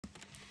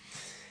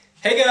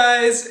Hey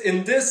guys,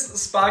 in this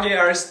Spark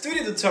AR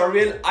Studio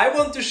tutorial I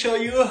want to show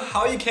you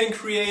how you can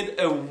create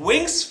a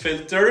wings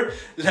filter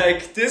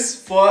like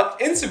this for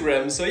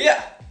Instagram. So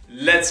yeah,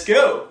 let's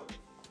go!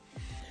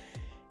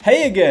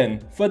 Hey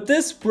again! For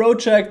this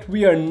project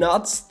we are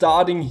not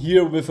starting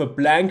here with a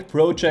blank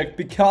project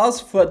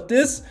because for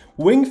this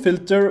wing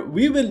filter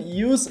we will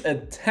use a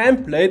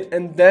template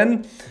and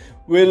then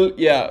we'll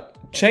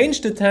change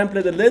the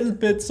template a little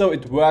bit so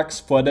it works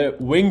for the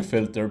wing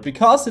filter,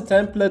 because the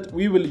template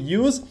we will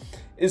use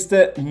is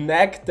the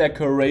neck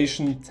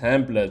decoration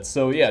template.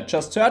 So yeah,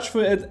 just search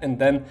for it and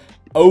then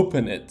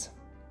open it.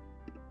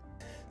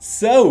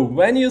 So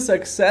when you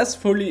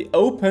successfully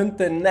open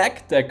the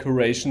neck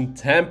decoration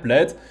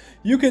template,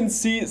 you can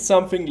see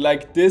something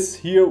like this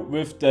here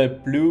with the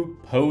blue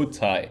bow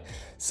tie.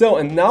 So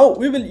and now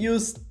we will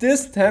use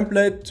this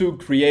template to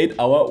create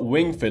our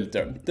wing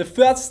filter. The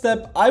first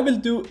step I will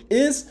do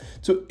is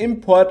to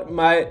import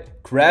my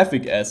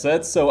graphic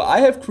assets. So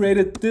I have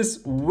created this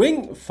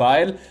wing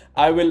file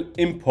I will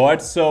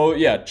import. So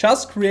yeah,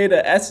 just create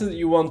an asset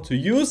you want to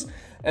use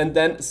and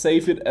then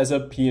save it as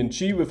a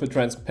PNG with a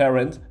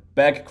transparent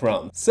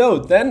background. So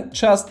then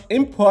just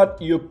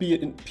import your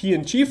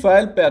PNG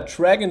file by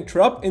drag and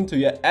drop into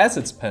your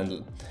assets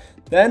panel.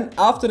 Then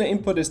after the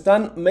import is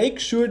done, make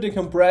sure the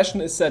compression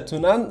is set to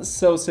none.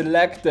 So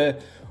select the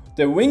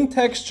wing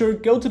texture,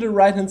 go to the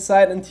right hand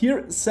side and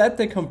here set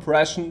the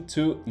compression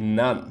to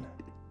none.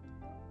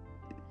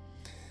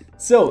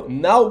 So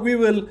now we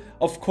will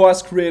of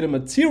course create a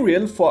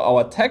material for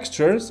our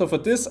texture. So for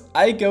this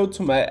I go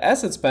to my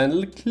assets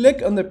panel,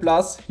 click on the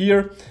plus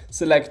here,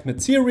 select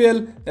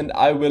material and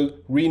I will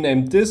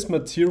rename this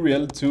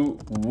material to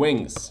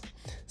wings.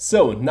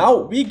 So now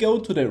we go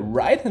to the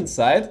right hand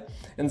side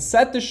and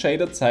set the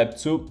shader type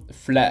to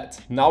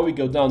flat. Now we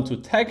go down to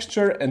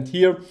texture and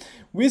here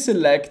we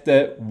select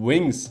the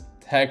wings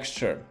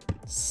texture.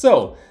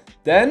 So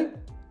then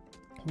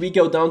we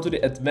go down to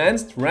the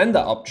advanced render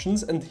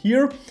options and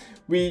here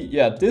we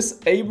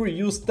disable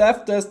use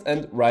dev test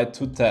and write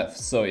to dev.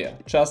 So yeah,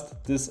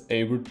 just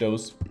disable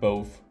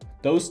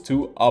those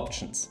two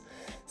options.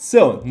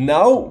 So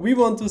now we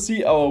want to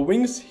see our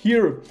wings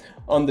here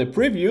on the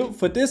preview.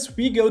 For this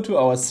we go to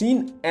our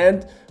scene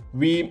and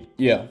we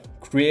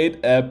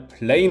create a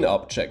plane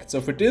object.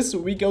 So for this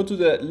we go to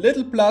the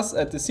little plus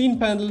at the scene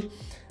panel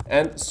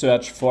and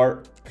search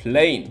for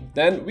plane.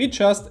 Then we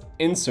just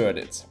insert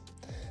it.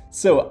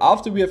 So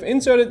after we have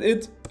inserted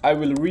it, I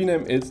will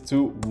rename it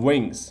to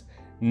wings.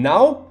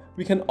 Now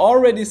we can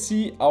already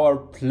see our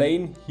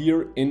plane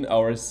here in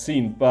our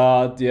scene,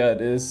 but yeah,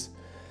 it is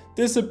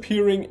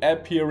disappearing,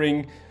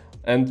 appearing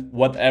and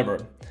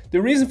whatever.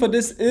 The reason for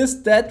this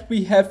is that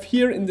we have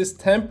here in this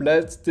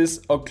template this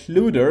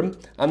occluder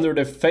under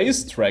the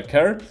face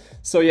tracker.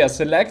 So yeah,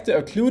 select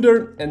the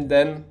occluder and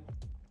then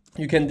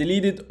you can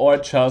delete it or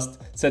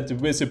just set the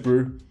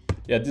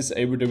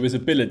disable the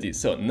visibility.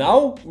 So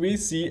now we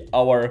see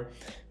our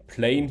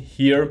plane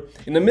here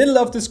in the middle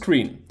of the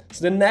screen.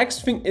 So the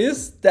next thing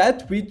is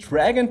that we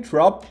drag and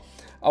drop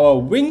our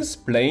wings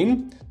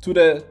plane to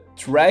the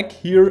drag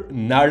here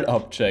null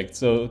object,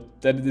 so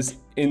that it is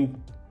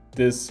in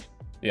this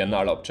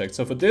null object.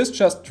 So for this,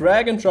 just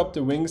drag and drop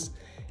the wings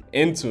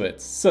into it.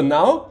 So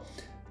now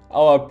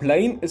our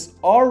plane is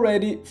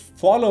already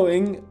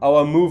following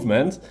our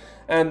movement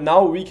and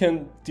now we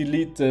can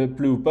delete the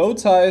blue bow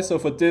tie. So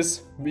for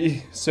this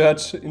we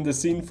search in the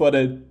scene for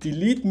the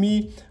delete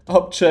me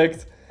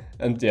object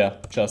and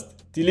just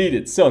delete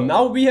it. So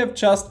now we have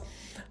just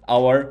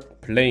our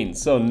plane.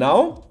 So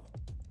now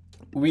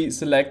we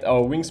select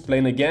our wings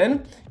plane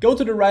again, go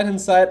to the right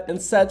hand side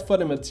and set for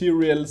the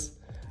materials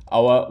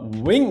our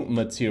wing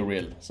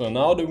material. So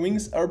now the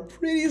wings are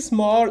pretty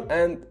small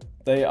and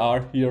they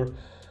are here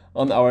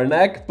on our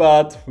neck,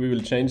 but we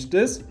will change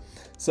this.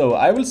 So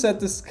I will set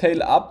the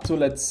scale up to,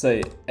 let's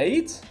say,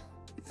 8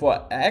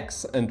 for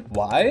X and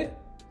Y.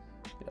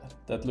 Yeah,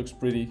 that looks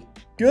pretty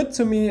good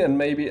to me, and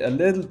maybe a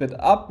little bit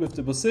up with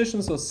the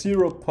position. So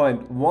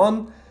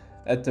 0.1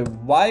 at the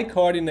Y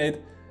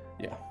coordinate.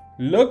 Yeah,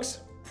 looks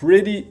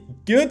pretty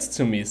good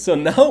to me. So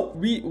now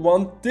we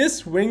want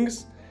these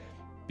wings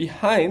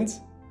behind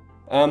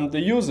the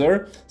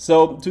user.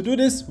 So to do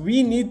this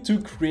we need to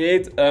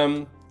create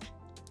a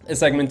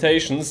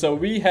segmentation. So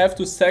we have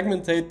to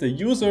segmentate the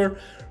user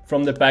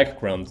from the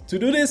background. To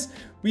do this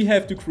we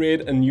have to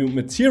create a new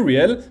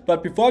material,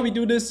 but before we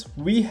do this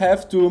we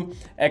have to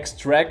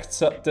extract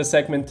the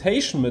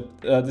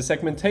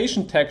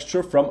segmentation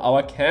texture from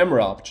our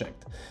camera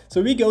object.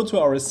 So we go to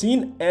our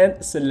scene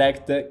and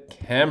select the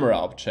camera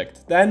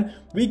object. Then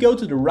we go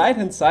to the right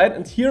hand side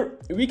and here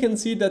we can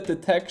see that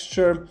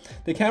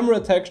the camera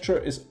texture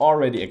is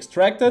already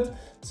extracted.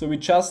 So we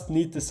just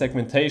need the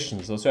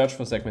segmentation. So search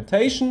for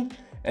segmentation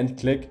and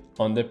click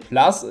on the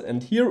plus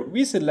and here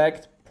we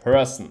select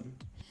person.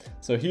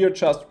 So here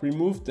just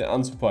remove the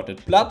unsupported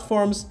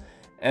platforms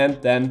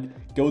and then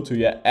go to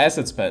your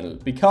assets panel.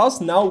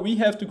 Because now we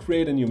have to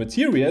create a new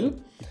material,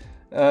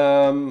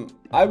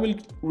 I will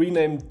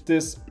rename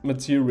this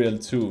material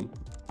to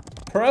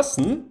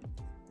person.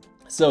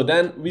 So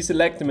then we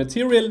select the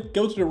material,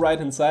 go to the right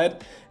hand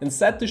side and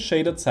set the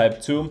shader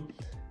type to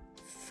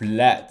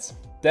flat.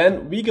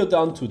 Then we go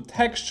down to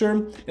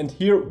texture and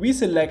here we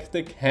select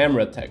the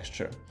camera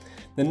texture.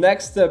 The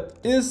next step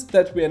is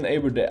that we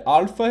enable the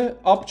alpha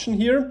option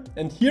here,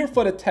 and here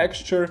for the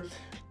texture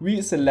we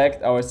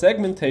select our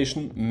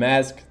segmentation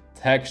mask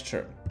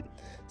texture.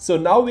 So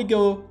now we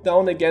go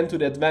down again to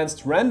the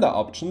advanced render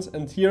options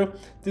and here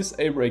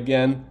disable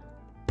again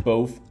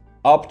both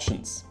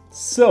options.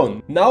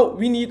 So now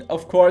we need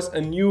of course a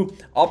new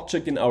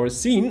object in our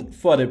scene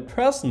for the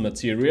person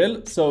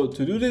material. So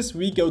to do this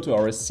we go to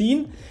our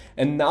scene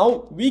and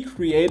now we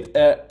create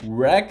a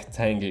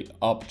rectangle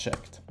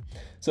object.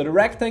 So the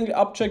rectangle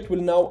object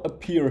will now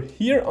appear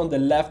here on the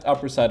left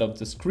upper side of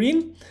the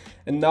screen.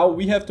 And now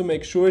we have to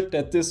make sure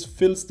that this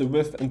fills the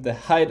width and the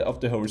height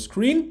of the whole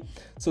screen.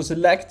 So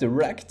select the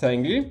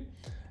rectangle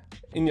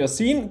in your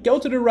scene, go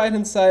to the right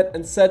hand side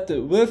and set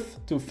the width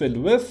to fill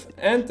width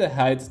and the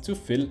height to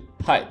fill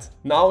height.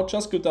 Now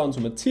just go down to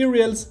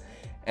materials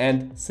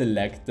and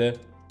select the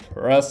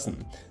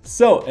person.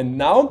 So, and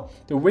now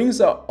the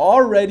wings are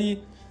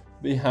already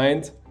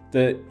behind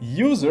the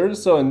user.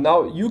 So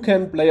now you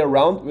can play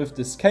around with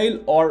the scale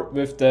or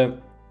with the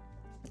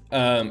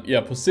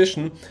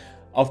position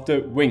of the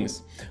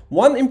wings.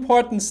 One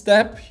important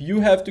step you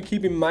have to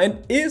keep in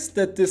mind is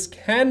that this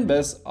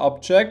canvas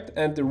object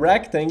and the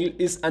rectangle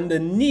is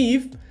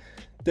underneath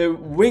the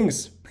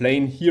wings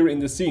plane here in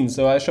the scene.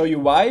 So I show you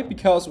why,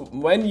 because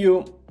when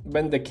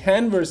the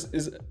canvas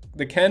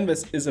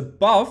is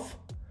above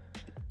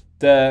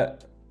the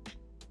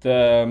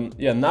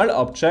null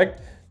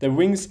object, the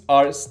wings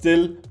are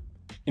still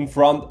in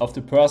front of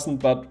the person,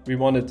 but we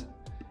want it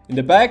in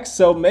the back.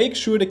 So make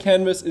sure the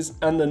canvas is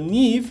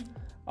underneath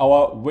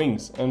our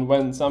wings, and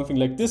when something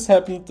like this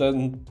happens,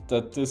 then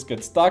that this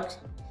gets stuck,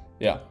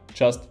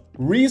 just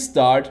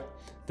restart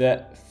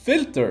the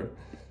filter.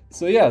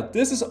 So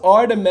this is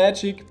all the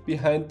magic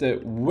behind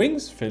the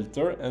wings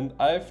filter, and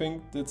I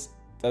think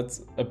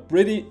that's a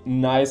pretty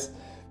nice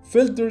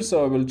filter.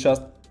 So I will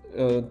just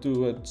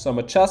do some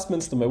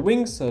adjustments to my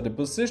wings. So the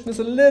position is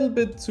a little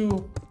bit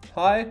too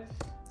high,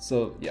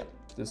 so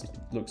this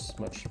looks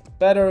much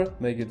better.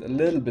 Make it a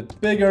little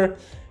bit bigger.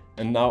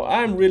 And now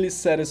I'm really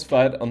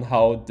satisfied on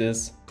how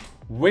this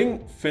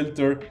wing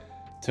filter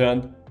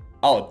turned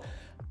out.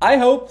 I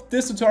hope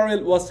this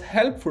tutorial was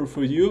helpful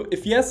for you.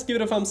 If yes, give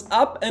it a thumbs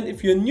up, and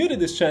if you're new to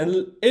this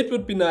channel, it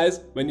would be nice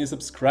when you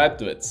subscribe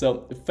to it.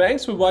 So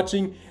thanks for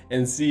watching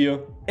and see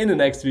you in the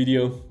next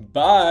video.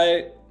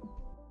 Bye!